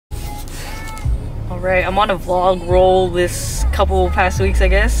Alright, I'm on a vlog roll this couple past weeks, I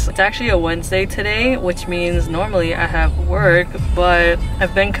guess. It's actually a Wednesday today, which means normally I have work, but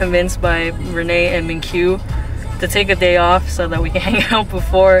I've been convinced by Renee and Minkyu to take a day off so that we can hang out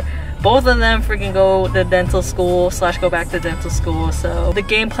before both of them freaking go to dental school / go back to dental school. So the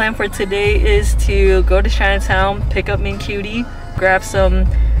game plan for today is to go to Chinatown, pick up Mincutie, grab some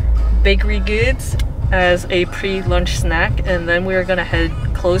bakery goods as a pre-lunch snack, and then we're gonna head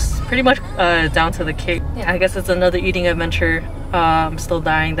close, pretty much down to the Cape. Yeah, I guess it's another eating adventure. I'm still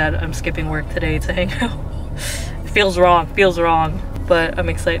dying that I'm skipping work today to hang out. Feels wrong, but I'm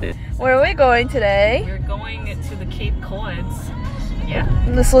excited. Where are we going today? We're going to the Cape Cods. Yeah.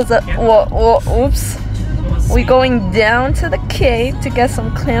 This was a oops. We're going down to the Cape to get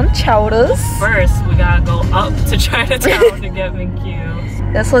some clam chowders. First, we gotta go up to Chinatown to get Minkyu.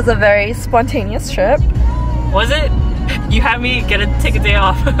 This was a very spontaneous trip. Was it? You had me take a day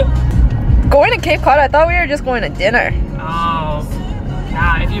off. Going to Cape Cod, I thought we were just going to dinner. Oh.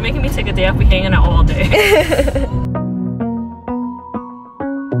 Nah, if you're making me take a day off, we hanging out all day.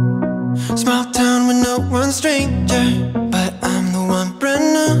 Small town with no one stranger, but I'm the one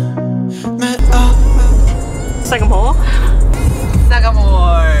brand new. Met up. Sagamore.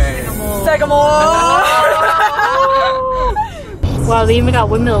 Wow, they even got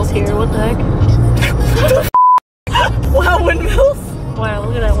windmills here. What the heck? Wow, windmills. Wow,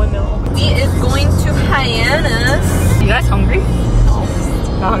 look at that windmill. We is going to Hyannis. You guys hungry? No.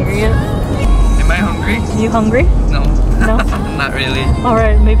 Not hungry yet? Am I hungry? You hungry? No. No? Not really.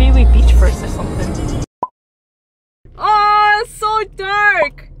 Alright, maybe we beach first or something. Oh, it's so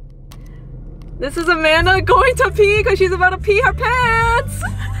dark. This is Amanda going to pee because she's about to pee her pants.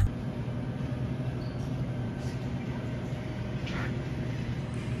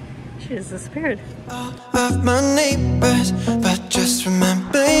 She just disappeared. All of my neighbors, but just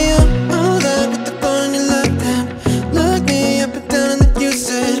remember you. All that with the bone you left them. Look me up and down and you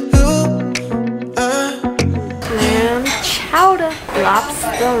said who Clam chowder,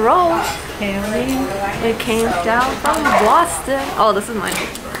 lobster roll. It came down from Boston. Oh, this is mine.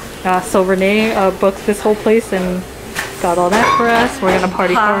 So Renee booked this whole place and got all that for us. We're gonna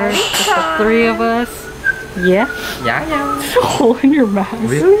party hard, just the three of us. Yeah? Yeah? Hole in your mask.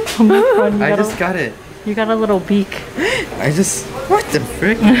 Really? I just got it. You got a little beak. What the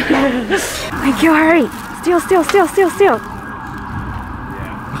frick? Thank you, hurry! Steal!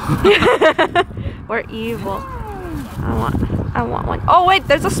 We're evil. I want one. Oh wait,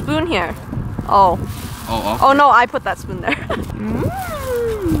 there's a spoon here. Oh no, I put that spoon there.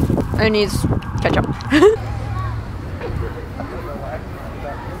 It needs ketchup.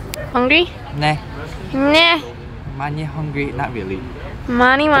 Hungry? Nah. Nah. Money hungry? Not really.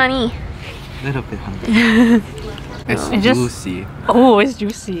 Money. Little bit hungry. It's juicy. Oh, it's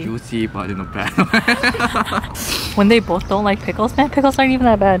juicy. Juicy, but in a bad When they both don't like pickles, man, pickles aren't even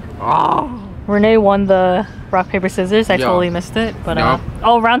that bad. Oh. Renee won the rock, paper, scissors. I totally missed it. But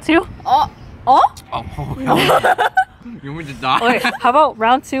oh, round two? Oh, you want me to die? Okay, how about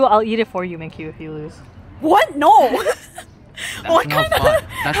round two? I'll eat it for you, Minkyu, if you lose. What? No! That's not fun.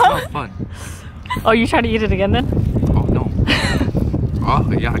 That's not fun. Oh, you trying to eat it again then? Oh no. Oh,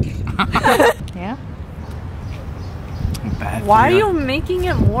 yuck. Yeah? Bad. Why are you making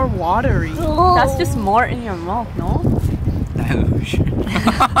it more watery? Oh. That's just more in your mouth, no? Dilution.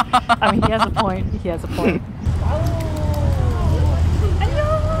 I mean, he has a point.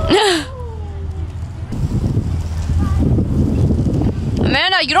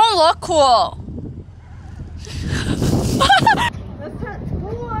 Amanda, you don't look cool.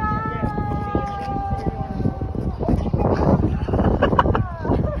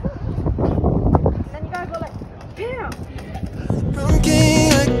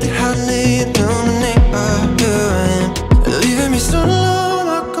 Leaving me so long,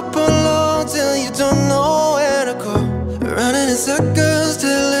 walk up alone till you don't know where to go. Running in circles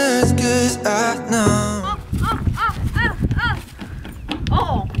till it's 'cause I know.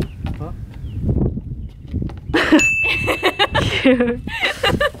 Oh. Cute.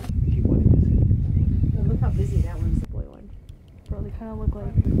 Look how busy that one's, the boy one. Bro, they kind of look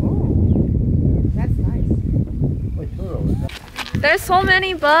like. Oh, that's nice. There's so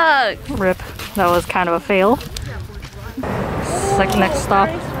many bugs. Rip. That was kind of a fail. Next stop.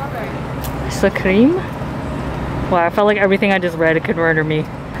 Cream. Wow, I felt like everything I just read could murder me.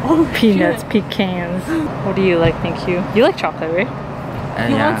 Oh, peanuts, pecans. What do you like, Minkyu? You like chocolate, right?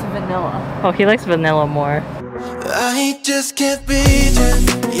 He wants vanilla. Oh, he likes vanilla more. I just can't beat you.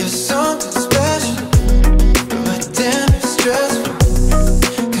 You're something special. But damn, it's stressful.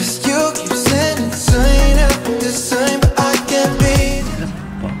 'Cause you keep sending sign after sign, but I can't beat it.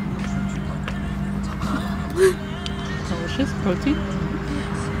 delicious protein.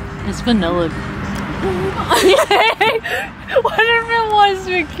 It's vanilla. What if it was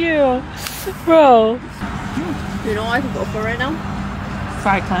McHugh? Bro. You know what I can go for right now?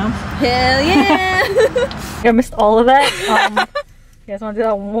 Fried clam. Hell yeah! I missed all of that. You guys want to do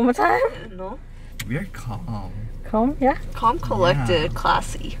that one more time? No. We're calm. Calm, yeah? Calm, collected,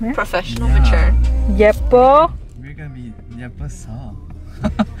 classy, Yeah. professional, mature. Yepo. We're gonna be 예뻤어.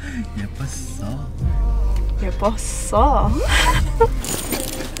 예뻤어. 예뻤어.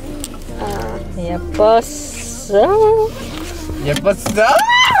 Yepo. 예뻤어.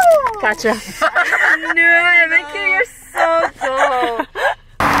 Gotcha. No, MQ, you're so dumb.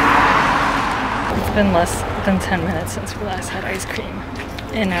 It's been less than 10 minutes since we last had ice cream.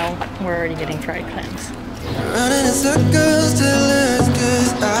 And now we're already getting fried clams. Running in circles till it's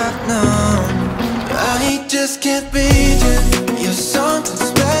 'cause I've known I just can't beat you. You're something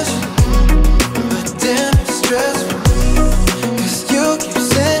special, but damn it's stressful. 'Cause you keep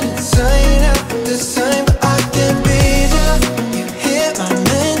sending sign after sign, but I can't beat you. You hit my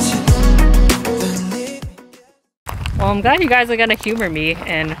mention. Well, I'm glad you guys are gonna humor me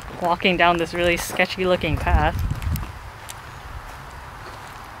and walking down this really sketchy looking path.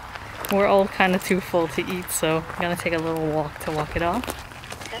 We're all kind of too full to eat, so I'm gonna take a little walk to walk it off.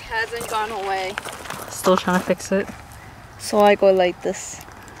 It hasn't gone away. Still trying to fix it. So I go like this.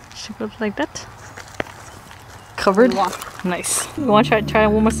 Should go like that. Covered. Nice. You want to try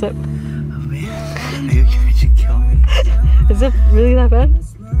one more sip? Are you going to kill me? Is it really that bad?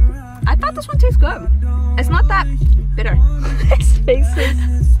 I thought this one tastes good. It's not that bitter. His face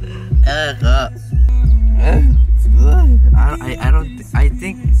is. I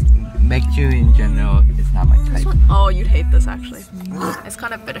think McHugh in general is not my type. Oh, you'd hate this actually. It's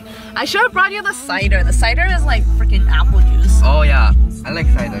kind of bitter. I should have brought you the cider. The cider is like freaking apple juice. Oh yeah, I like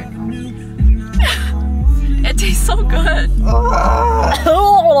cider. It tastes so good.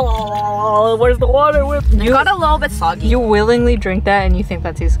 Oh, where's the water? It got a little bit soggy. You willingly drink that and you think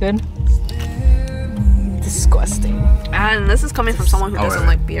that tastes good? Disgusting. And this is coming from someone who doesn't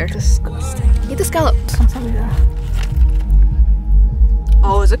like beer. Disgusting. Eat the scallop. Don't tell me that.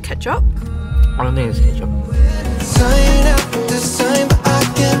 Oh, is it ketchup? I don't think it's ketchup. Sign after sign, but I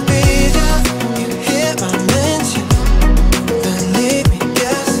can't beat